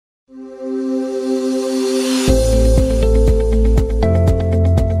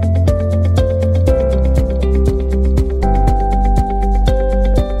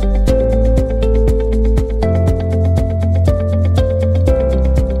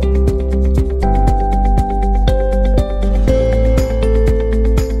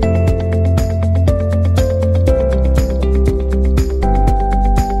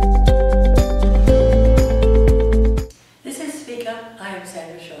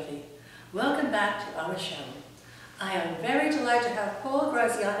Jovi. Welcome back to our show. I am very delighted to have Paul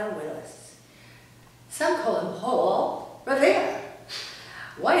Graziano with us. Some call him Paul Revere.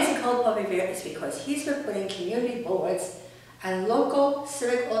 Why is he called Paul Revere? It's because he's been putting community boards and local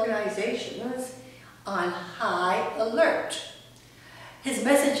civic organizations on high alert. His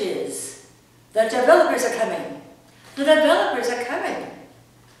message is, the developers are coming. The developers are coming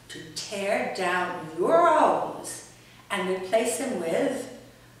to tear down your homes and replace them with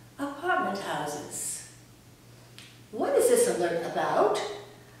apartment houses. What is this alert about?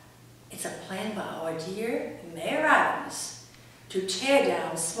 It's a plan by our dear Mayor Adams to tear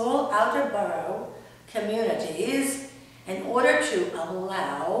down small outer borough communities in order to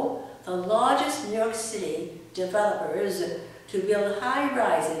allow the largest New York City developers to build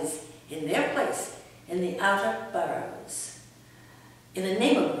high-rises in their place in the outer boroughs. In the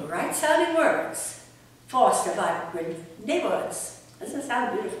name of right-sounding words, foster vibrant neighborhoods. Doesn't it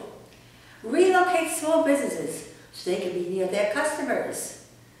sound beautiful? Relocate small businesses so they can be near their customers.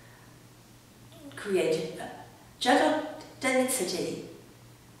 Create gentle density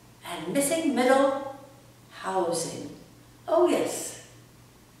and missing middle housing. Oh yes,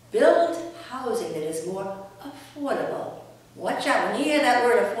 build housing that is more affordable. Watch out, when you hear that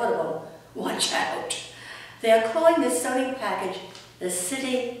word affordable, watch out. They are calling this zoning package the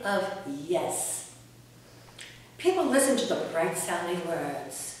City of Yes. People listen to the bright-sounding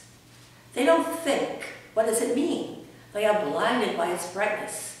words. They don't think, what does it mean? They are blinded by its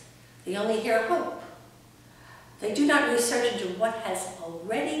brightness. They only hear hope. They do not research into what has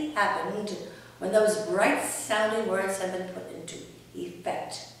already happened when those bright-sounding words have been put into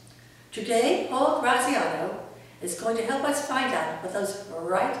effect. Today, Paul Graziano is going to help us find out what those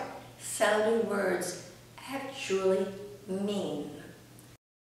bright-sounding words actually mean.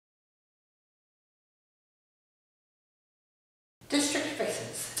 District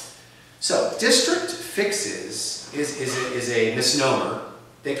fixes. So, district fixes is a misnomer.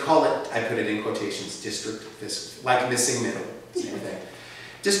 They call it, I put it in quotations, district fixes, like missing middle, same thing.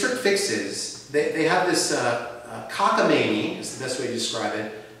 District fixes, they have this cockamamie, is the best way to describe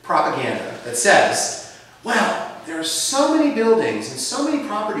it, propaganda that says, well, there are so many buildings and so many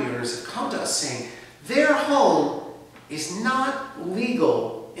property owners have come to us saying their home is not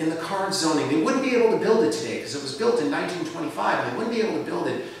legal in the current zoning. They wouldn't be able to build it today because it was built in 1925 and they wouldn't be able to build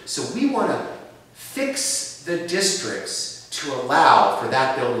it. So we want to fix the districts to allow for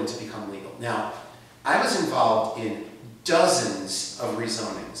that building to become legal. Now, I was involved in dozens of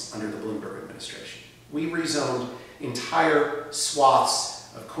rezonings under the Bloomberg administration. We rezoned entire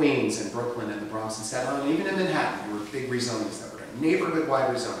swaths of Queens and Brooklyn and the Bronx and Staten Island, and even in Manhattan, there were big rezonings that were done,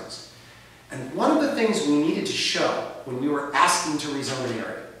 neighborhood-wide rezonings. And one of the things we needed to show when we were asking to rezone an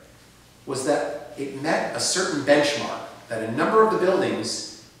area was that it met a certain benchmark, that a number of the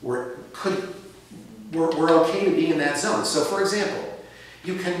buildings were okay to be in that zone. So for example,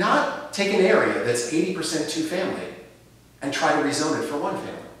 you cannot take an area that's 80% two-family and try to rezone it for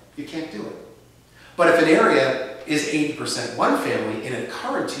one-family. You can't do it. But if an area is 80% one-family in a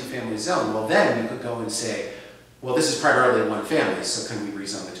current two-family zone, well then you could go and say, well, this is primarily one-family, so can we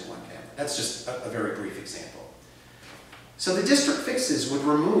rezone it to one-family? That's just a very brief example. So the district fixes would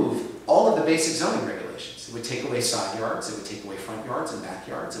remove all of the basic zoning regulations. It would take away side yards, it would take away front yards and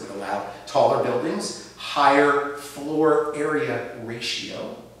backyards, it would allow taller buildings, higher floor area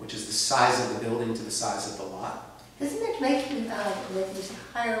ratio, which is the size of the building to the size of the lot. Doesn't it make with this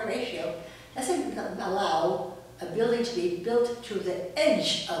higher ratio, doesn't allow a building to be built to the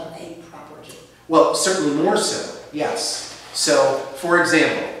edge of a property? Well, certainly more so, yes. So, for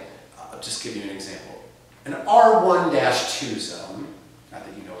example, I'll just give you an example. An R1-2 zone, not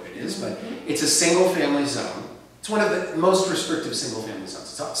that you know what it is, but it's a single-family zone. It's one of the most restrictive single-family zones.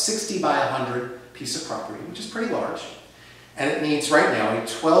 It's a 60 by 100 piece of property, which is pretty large. And it needs right now a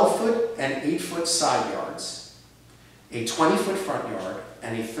 12-foot and 8-foot side yards, a 20-foot front yard,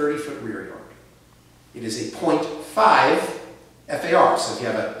 and a 30-foot rear yard. It is a 0.5 FAR. So if you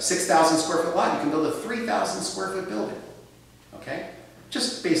have a 6,000 square foot lot, you can build a 3,000 square foot building. Okay?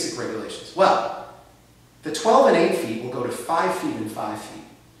 Just basic regulations. Well, the 12 and 8 feet will go to 5 feet and 5 feet.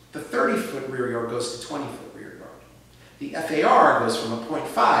 The 30-foot rear yard goes to 20-foot rear yard. The FAR goes from a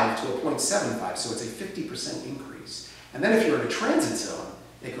 0.5 to a 0.75, so it's a 50% increase. And then if you're in a transit zone,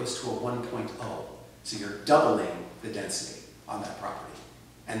 it goes to a 1.0. So you're doubling the density on that property.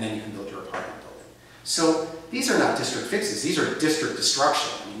 And then you can build your apartment building. So these are not district fixes, these are district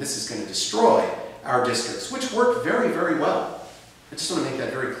destruction. I mean, this is going to destroy our districts, which work very, very well. I just want to make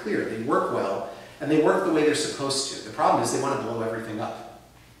that very clear. They work well, and they work the way they're supposed to. The problem is they want to blow everything up.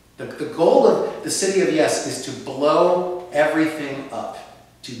 The goal of the City of Yes is to blow everything up.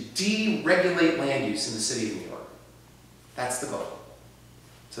 to deregulate land use in the city of New York. That's the goal.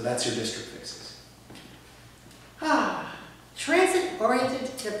 So that's your district fixes.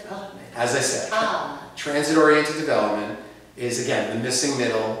 Transit-oriented development. As I said, transit-oriented development is, again, the missing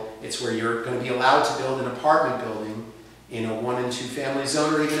middle. It's where you're going to be allowed to build an apartment building in a 1 and 2 family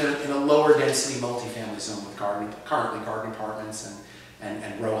zone, or even in a lower density multifamily zone with currently garden apartments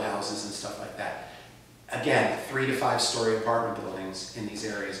and row houses and stuff like that. Again, 3 to 5 story apartment buildings in these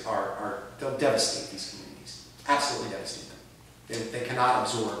areas they'll devastate these communities. Absolutely devastate them. They cannot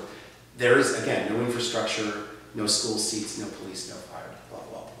absorb. There is, again, no infrastructure, no school seats, no police, no fire, blah,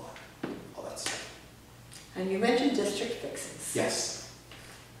 blah, blah, all that stuff. And you mentioned district fixes. Yes.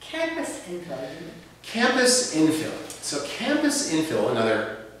 Campus infill. Campus infill. So campus infill,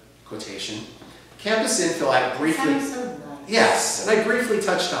 another quotation. Campus infill, I briefly... Sounds so nice. Yes, and I briefly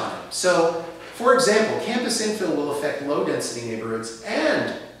touched on it. So, for example, campus infill will affect low-density neighborhoods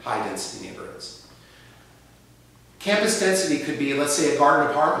and high-density neighborhoods. Campus density could be, let's say, a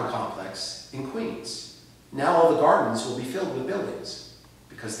garden apartment complex in Queens. Now all the gardens will be filled with buildings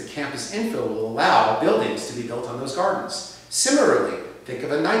because the campus infill will allow buildings to be built on those gardens. Similarly, think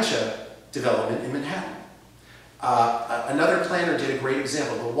of a NYCHA development in Manhattan. Another planner did a great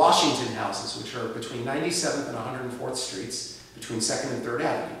example, the Washington houses, which are between 97th and 104th Streets, between 2nd and 3rd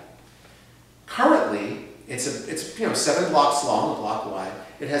Avenue. Currently, it's 7 blocks long, a block wide.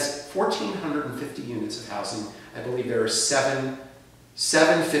 It has 1,450 units of housing. I believe there are seven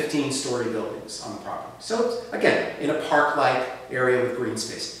 15-story buildings on the property. So again, in a park-like area with green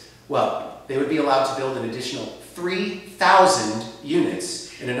space. Well, they would be allowed to build an additional 3,000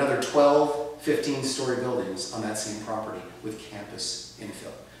 units in another 12, 15-story buildings on that same property with campus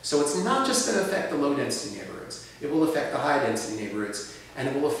infill. So it's not just going to affect the low-density neighborhoods. It will affect the high-density neighborhoods, and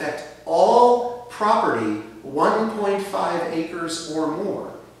it will affect all property 1.5 acres or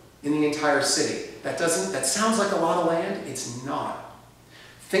more in the entire city. That sounds like a lot of land. It's not.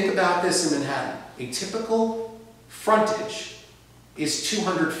 Think about this in Manhattan. A typical frontage is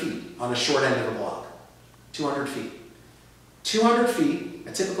 200 feet on a short end of a block. 200 feet. 200 feet,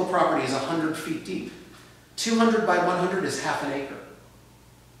 a typical property is 100 feet deep. 200 by 100 is half an acre.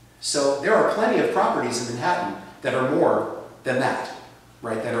 So there are plenty of properties in Manhattan that are more than that,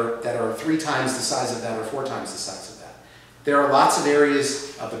 right? That are 3 times the size of that or 4 times the size of that. There are lots of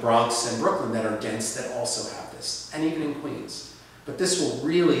areas of the Bronx and Brooklyn that are dense that also have this, and even in Queens. But this will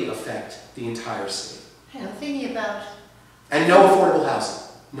really affect the entire city. Hey, I'm thinking about... And no affordable housing.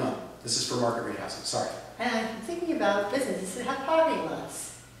 No, this is for market rate housing, sorry. And I'm thinking about businesses that have parking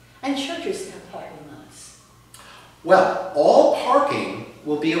lots, and churches that have parking lots. Well, all parking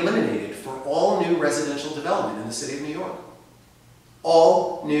will be eliminated for all new residential development in the city of New York.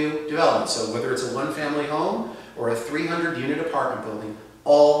 All new development. So whether it's a 1-family home or a 300-unit apartment building,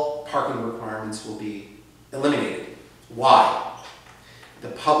 all parking requirements will be eliminated. Why? The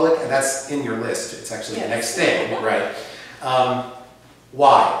public, and that's in your list, it's actually the next thing, right?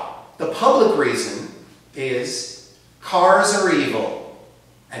 Why? The public reason is cars are evil,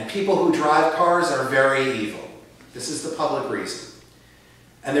 and people who drive cars are very evil. This is the public reason.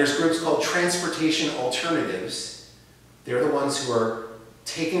 And there's groups called transportation alternatives. They're the ones who are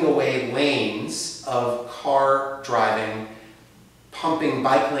taking away lanes of car driving, pumping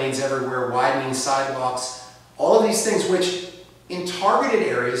bike lanes everywhere, widening sidewalks, all of these things which in targeted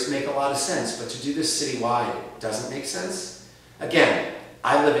areas make a lot of sense, but to do this citywide doesn't make sense. Again,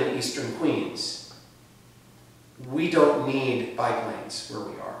 I live in Eastern Queens. We don't need bike lanes where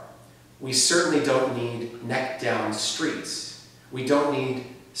we are. We certainly don't need neck-down streets. We don't need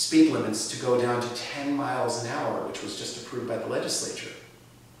speed limits to go down to 10 miles an hour, which was just approved by the legislature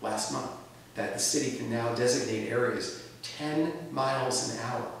last month, that the city can now designate areas 10 miles an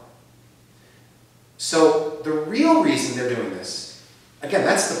hour. So the real reason they're doing this, again,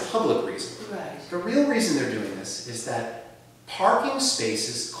 that's the public reason. Right. The real reason they're doing this is that parking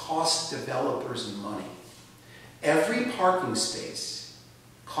spaces cost developers money. Every parking space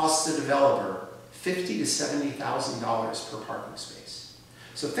costs the developer $50,000 to $70,000 per parking space.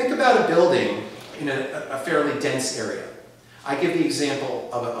 So think about a building in a fairly dense area. I give the example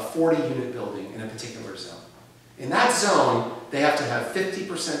of a 40-unit building in a particular zone. In that zone, they have to have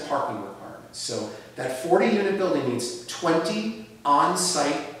 50% parking requirements. So that 40-unit building needs 20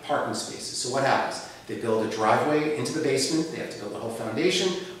 on-site parking spaces. So what happens? They build a driveway into the basement, they have to build a whole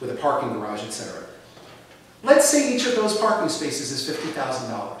foundation with a parking garage, etc. Let's say each of those parking spaces is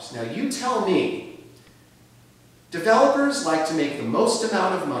 $50,000. Now you tell me, developers like to make the most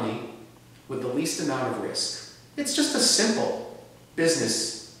amount of money with the least amount of risk. It's just a simple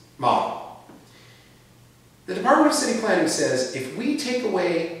business model. The Department of City Planning says if we take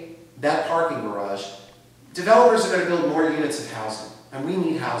away that parking garage, developers are going to build more units of housing, and we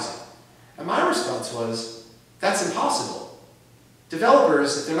need housing. And my response was, that's impossible.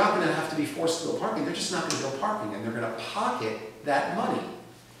 Developers, if they're not going to have to be forced to build parking, they're just not going to build parking, and they're going to pocket that money.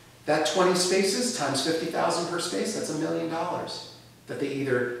 That 20 spaces times $50,000 per space, that's $1 million that they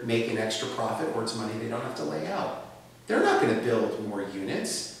either make an extra profit or it's money they don't have to lay out. They're not going to build more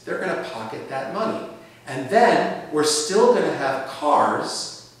units. They're going to pocket that money. And then we're still going to have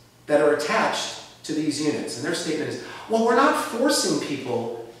cars that are attached to these units. And their statement is, well, we're not forcing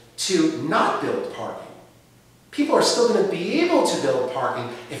people to not build parking. People are still going to be able to build parking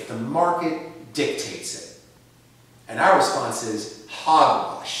if the market dictates it. And our response is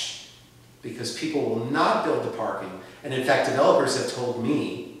hogwash, because people will not build the parking. And in fact, developers have told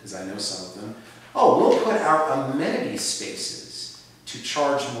me, because I know some of them, oh, we'll put our amenity spaces to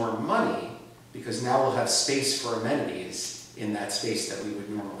charge more money because now we'll have space for amenities in that space that we would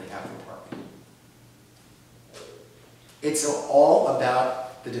normally have for parking. It's all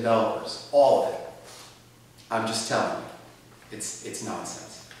about the developers, all of it. I'm just telling you, it's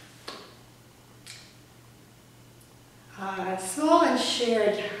nonsense. Small and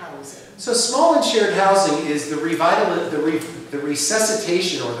shared housing. So small and shared housing is the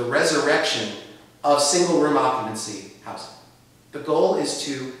resuscitation or the resurrection of single room occupancy housing. The goal is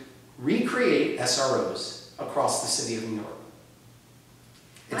to recreate SROs across the city of New York.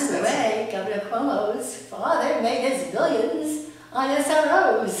 By the way, Governor Cuomo's father made his billions on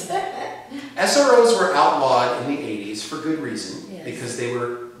SROs. SROs were outlawed in the 80s for good reason, yes, because they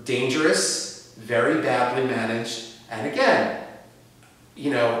were dangerous, very badly managed, and again, you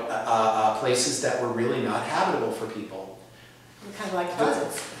know, places that were really not habitable for people. Kind of like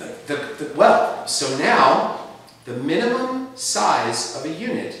closets. Well, so now the minimum size of a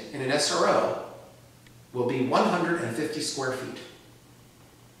unit in an SRO will be 150 square feet.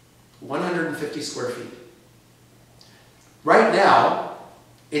 150 square feet. Right now,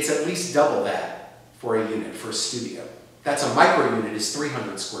 it's at least double that for a unit, for a studio. That's a micro unit is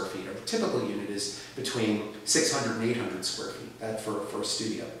 300 square feet. A typical unit is between 600 and 800 square feet, that for a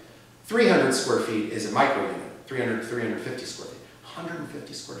studio. 300 square feet is a micro unit, 350 square feet.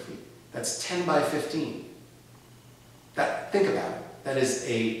 150 square feet. That's 10 by 15. Think about it. That is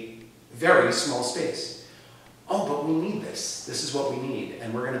a very small space. Oh, but we need this. This is what we need.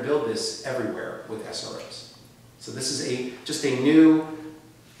 And we're going to build this everywhere with SROs. So this is just a new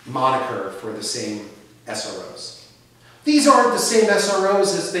moniker for the same SROs. These aren't the same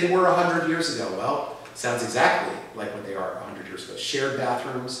SROs as they were 100 years ago. Well, it sounds exactly like what they are 100 years ago. Shared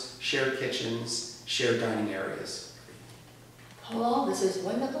bathrooms, shared kitchens, shared dining areas. Paul, this is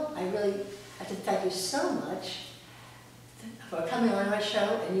wonderful. I really have to thank you so much for coming on our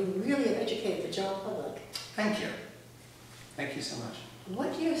show, and you really have educated the general public. Thank you. Thank you so much.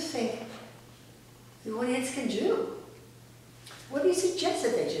 What do you think the audience can do? What do you suggest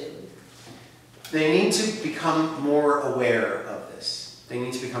that they do? They need to become more aware of this. They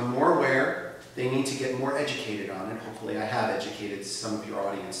need to become more aware. They need to get more educated on it. Hopefully I have educated some of your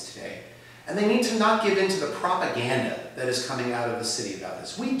audience today. And they need to not give in to the propaganda that is coming out of the city about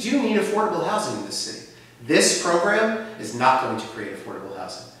this. We do need affordable housing in this city. This program is not going to create affordable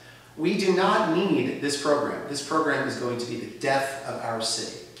housing. We do not need this program. This program is going to be the death of our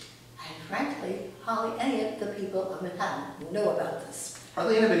city. And frankly, hardly any of the people of Manhattan know about this.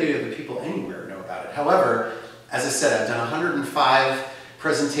 Hardly anybody of the people anywhere know about it. However, as I said, I've done 105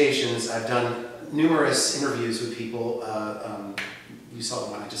 presentations. I've done numerous interviews with people. You saw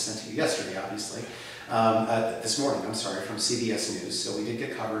the one I just sent to you yesterday, obviously. This morning, I'm sorry, from CBS News. So we did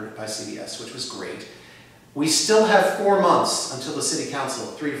get covered by CBS, which was great. We still have 4 months until the City Council,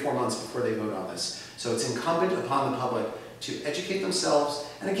 3 to 4 months before they vote on this. So it's incumbent upon the public to educate themselves.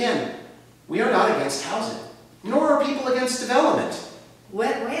 And again, we are not against housing, nor are people against development.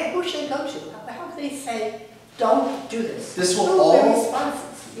 Who should they go to? How do they say, don't do this? This will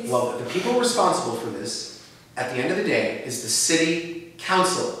well, the people responsible for this, at the end of the day, is the City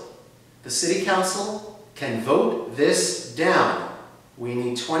Council. The City Council can vote this down. We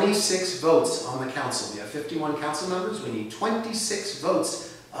need 26 votes on the council. We have 51 council members. We need 26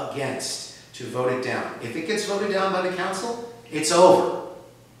 votes against to vote it down. If it gets voted down by the council, it's over,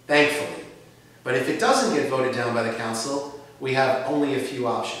 thankfully. But if it doesn't get voted down by the council, we have only a few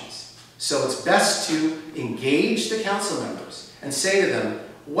options. So it's best to engage the council members and say to them,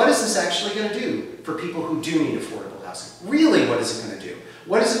 what is this actually going to do for people who do need affordable housing? Really, what is it going to do?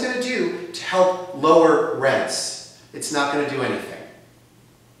 What is it going to do to help lower rents? It's not going to do anything.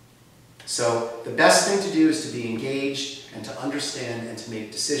 So the best thing to do is to be engaged and to understand and to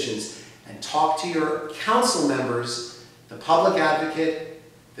make decisions and talk to your council members, the public advocate,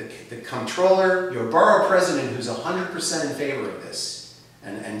 the comptroller, your borough president who's 100% in favor of this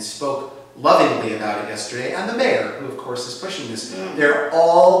and spoke lovingly about it yesterday, and the mayor who of course is pushing this. They're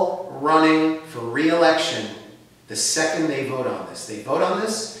all running for re-election the second they vote on this. They vote on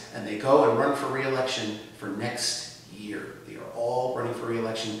this and they go and run for re-election for next year. They are all running for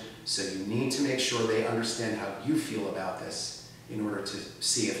re-election, so you need to make sure they understand how you feel about this in order to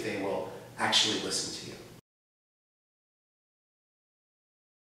see if they will actually listen to you.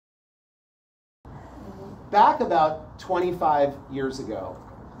 Back about 25 years ago,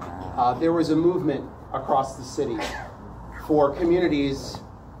 there was a movement across the city for communities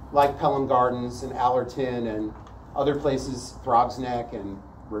like Pelham Gardens and Allerton and other places, Throgs Neck and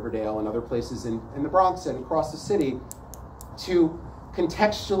Riverdale and other places in the Bronx and across the city to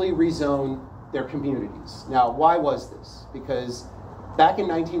contextually rezone their communities. Now, why was this? Because back in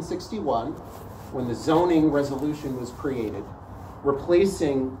 1961, when the zoning resolution was created,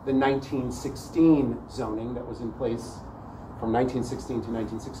 replacing the 1916 zoning that was in place from 1916 to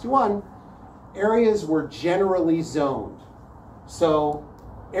 1961, areas were generally zoned. So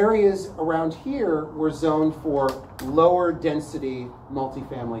areas around here were zoned for lower density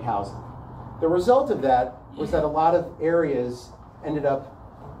multifamily housing. The result of that was that a lot of areas ended up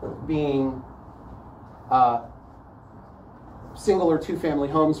being single or two family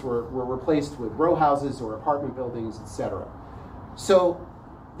homes were replaced with row houses or apartment buildings, etc. So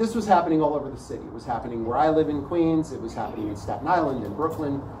this was happening all over the city. It was happening where I live in Queens. It was happening in Staten Island and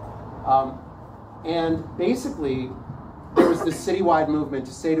Brooklyn. And basically, there was this citywide movement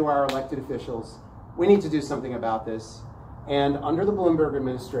to say to our elected officials, we need to do something about this. And under the Bloomberg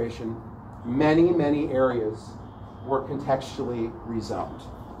administration, many, many areas were contextually rezoned.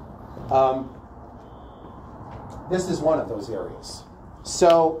 This is one of those areas.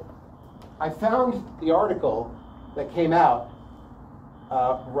 So I found the article that came out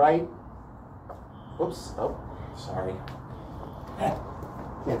oops, oh, sorry.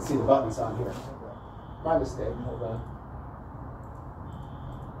 Can't see the buttons on here. My mistake, hold on.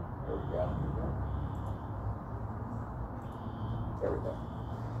 There we go. There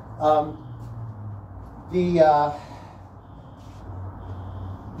we go.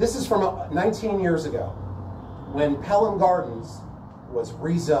 This is from 19 years ago, when Pelham Gardens was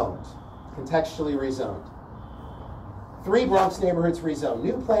rezoned, contextually rezoned. 3 Bronx neighborhoods rezoned.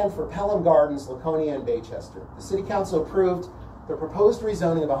 New plan for Pelham Gardens, Laconia, and Baychester. The City Council approved the proposed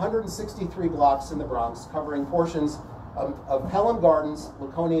rezoning of 163 blocks in the Bronx, covering portions of Pelham Gardens,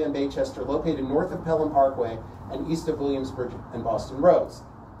 Laconia, and Baychester, located north of Pelham Parkway and east of Williamsburg and Boston Roads.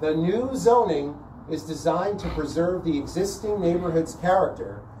 The new zoning is designed to preserve the existing neighborhood's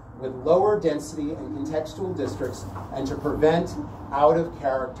character with lower density and contextual districts and to prevent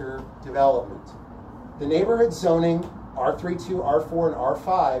out-of-character development. The neighborhood zoning, R32, R4, and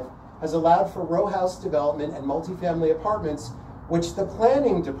R5, has allowed for row house development and multifamily apartments, which the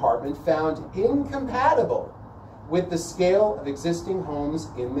planning department found incompatible with the scale of existing homes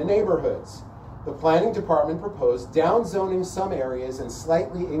in the neighborhoods. The planning department proposed downzoning some areas and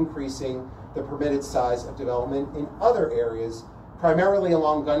slightly increasing the permitted size of development in other areas, primarily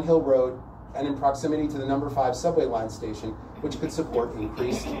along Gun Hill Road and in proximity to the number 5 subway line station, which could support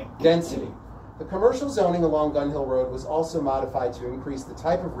increased density. The commercial zoning along Gun Hill Road was also modified to increase the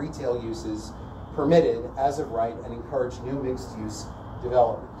type of retail uses permitted as of right and encourage new mixed-use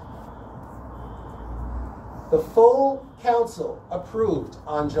development. The full council approved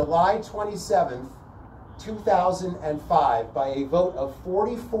on July 27th, 2005 by a vote of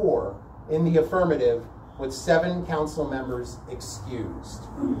 44 in the affirmative, with 7 council members excused.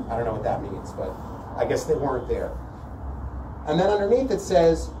 I don't know what that means, but I guess they weren't there. And then underneath it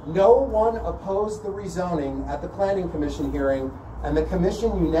says, no one opposed the rezoning at the Planning Commission hearing, and the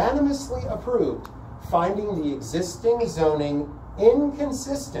commission unanimously approved, finding the existing zoning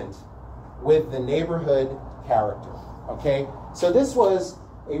inconsistent with the neighborhood character. Okay? So this was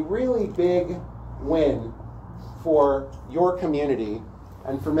a really big win for your community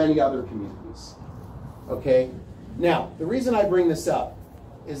and for many other communities. Okay? Now, the reason I bring this up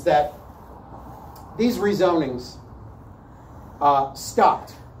is that these rezonings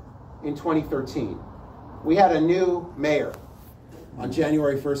stopped in 2013. We had a new mayor on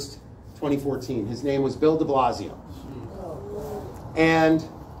January 1st, 2014. His name was Bill de Blasio. And,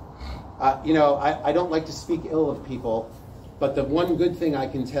 you know, I don't like to speak ill of people, but the one good thing I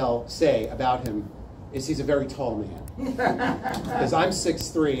can say about him is he's a very tall man. Because I'm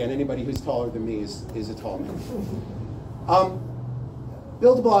 6'3", and anybody who's taller than me is a tall man.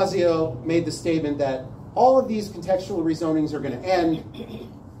 Bill de Blasio made the statement that all of these contextual rezonings are going to end,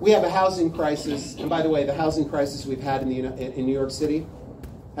 we have a housing crisis, and by the way, the housing crisis we've had in New York City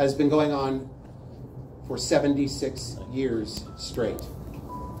has been going on for 76 years straight.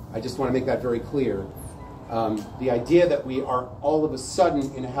 I just want to make that very clear. The idea that we are all of a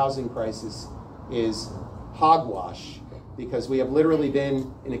sudden in a housing crisis is hogwash, because we have literally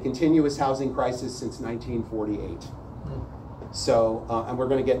been in a continuous housing crisis since 1948. So, and we're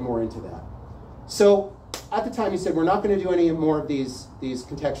going to get more into that. So, at the time he said, we're not going to do any more of these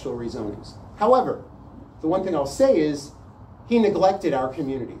contextual rezonings. However, the one thing I'll say is, he neglected our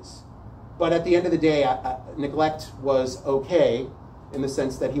communities. But at the end of the day, neglect was okay, in the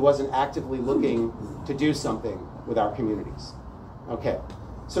sense that he wasn't actively looking to do something with our communities. Okay,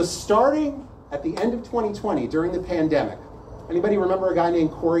 so starting at the end of 2020, during the pandemic, anybody remember a guy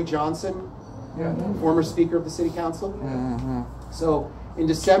named Corey Johnson? Yeah. Former Speaker of the City Council? Mm-hmm. So in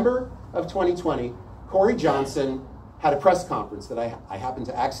December of 2020, Corey Johnson had a press conference that I happened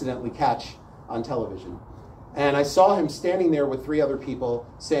to accidentally catch on television. And I saw him standing there with 3 other people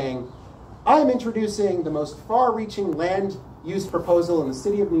saying, I'm introducing the most far-reaching land use proposal in the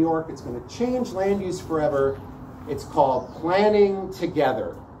city of New York. It's going to change land use forever. It's called Planning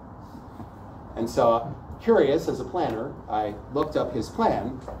Together. And so, curious as a planner, I looked up his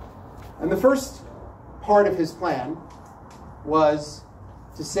plan. And the first part of his plan was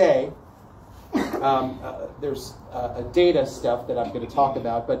to say, there's data stuff that I'm going to talk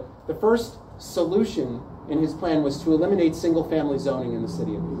about, but the first solution in his plan was to eliminate single-family zoning in the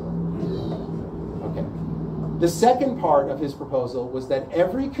city of New York. Okay. The second part of his proposal was that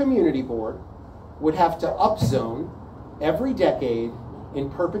every community board would have to upzone every decade in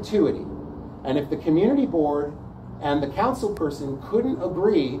perpetuity. And if the community board and the council person couldn't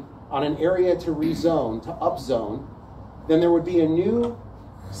agree on an area to rezone, to upzone, then there would be a new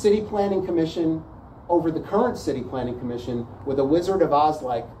city planning commission over the current city planning commission with a Wizard of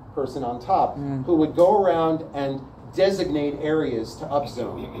Oz-like person on top who would go around and designate areas to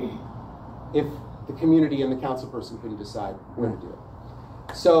upzone if the community and the council person couldn't decide where to do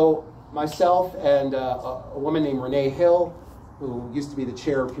it. So myself and a woman named Renee Hill, who used to be the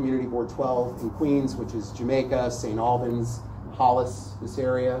chair of Community Board 12 in Queens, which is Jamaica, St. Albans, Hollis, this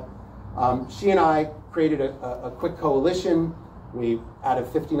area. She and I created a quick coalition. Out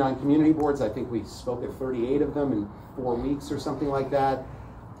of 59 community boards, I think we spoke at 38 of them in 4 weeks or something like that.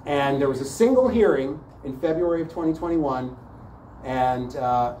 And there was a single hearing in February of 2021, and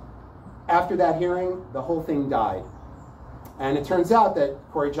after that hearing, the whole thing died. And it turns out that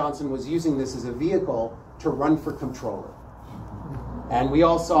Corey Johnson was using this as a vehicle to run for comptroller. And we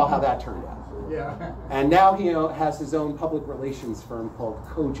all saw how that turned out. Yeah. And now he has his own public relations firm called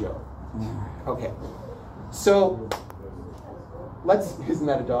Kojo. Okay. So isn't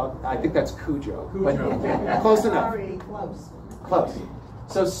that a dog? I think that's Cujo. But close enough. Sorry, close. Close.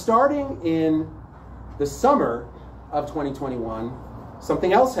 So starting in the summer of 2021,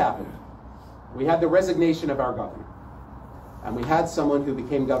 something else happened. We had the resignation of our governor. And we had someone who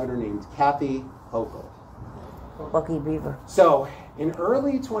became governor named Kathy Hochul. Lucky Beaver. So in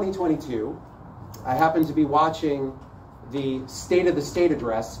early 2022, I happened to be watching the State of the State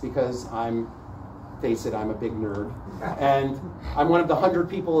address because face it, I'm a big nerd. And I'm one of the 100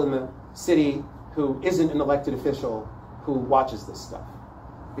 people in the city who isn't an elected official who watches this stuff.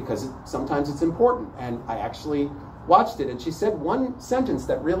 Because sometimes it's important. And I actually watched it, and she said one sentence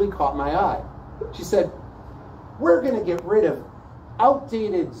that really caught my eye. She said, we're going to get rid of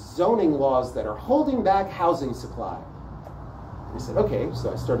outdated zoning laws that are holding back housing supply. I said, okay,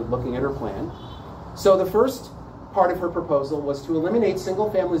 so I started looking at her plan. So the first part of her proposal was to eliminate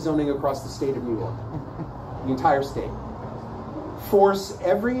single-family zoning across the state of New York, the entire state. Force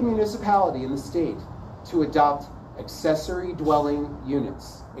every municipality in the state to adopt accessory dwelling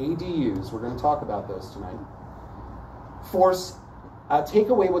units, ADUs. We're going to talk about those tonight. Take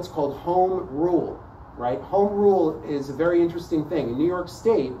away what's called home rule, right? Home rule is a very interesting thing. In New York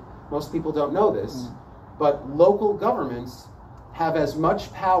State, most people don't know this, but local governments have as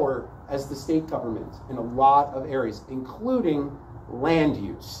much power as the state government in a lot of areas, including land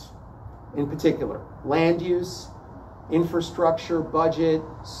use in particular. Land use, infrastructure, budget,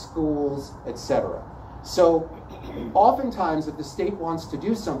 schools, etc. So oftentimes if the state wants to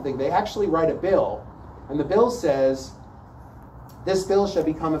do something, they actually write a bill, and the bill says, this bill shall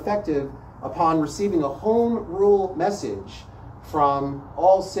become effective upon receiving a home rule message from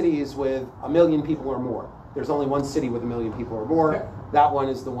all cities with 1 million people or more. There's only one city with 1 million people or more. That one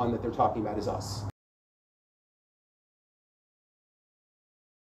is the one that they're talking about, is us.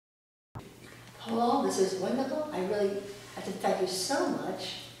 Paul, this is wonderful. I really have to thank you so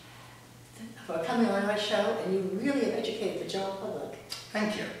much for coming on our show, and you really have educated the general public.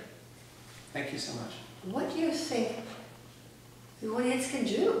 Thank you. Thank you so much. What do you think the audience can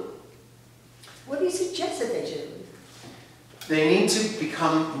do? What do you suggest that they do? They need to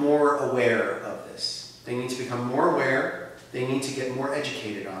become more aware of this. They need to become more aware. They need to get more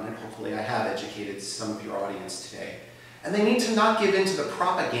educated on it. Hopefully I have educated some of your audience today. And they need to not give in to the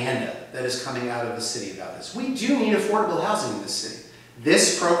propaganda that is coming out of the city about this. We do need affordable housing in this city.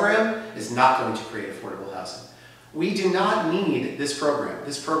 This program is not going to create affordable housing. We do not need this program.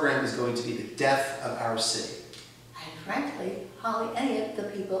 This program is going to be the death of our city. And frankly, hardly any of the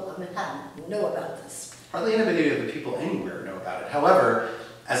people of Manhattan know about this. Hardly anybody of the people anywhere know about it. However,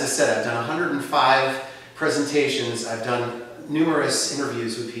 as I said, I've done 105 presentations. I've done numerous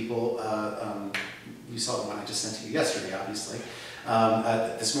interviews with people. You saw the one I just sent to you yesterday, obviously.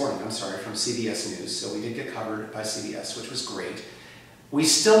 This morning, I'm sorry, from CBS News. So we did get covered by CBS, which was great. We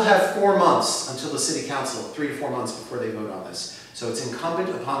still have 4 months until the City Council, 3 to 4 months before they vote on this. So it's incumbent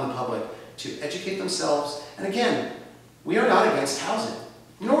upon the public to educate themselves. And again, we are not against housing,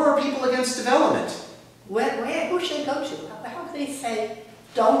 nor are people against development. Who should they go to? How can they say,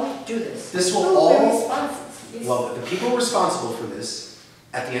 don't do this? This will Who all... are responsible? Well, the people responsible for this,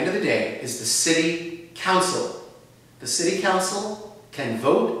 at the end of the day, is the City Council. The City Council can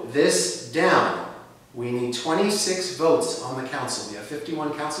vote this down. We need 26 votes on the council. We have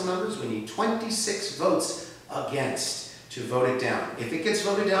 51 council members. We need 26 votes against to vote it down. If it gets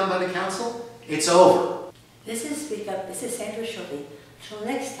voted down by the council, it's over. This is Speak Up. This is Sandra Shelby. Till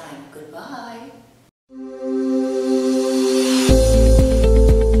next time, goodbye.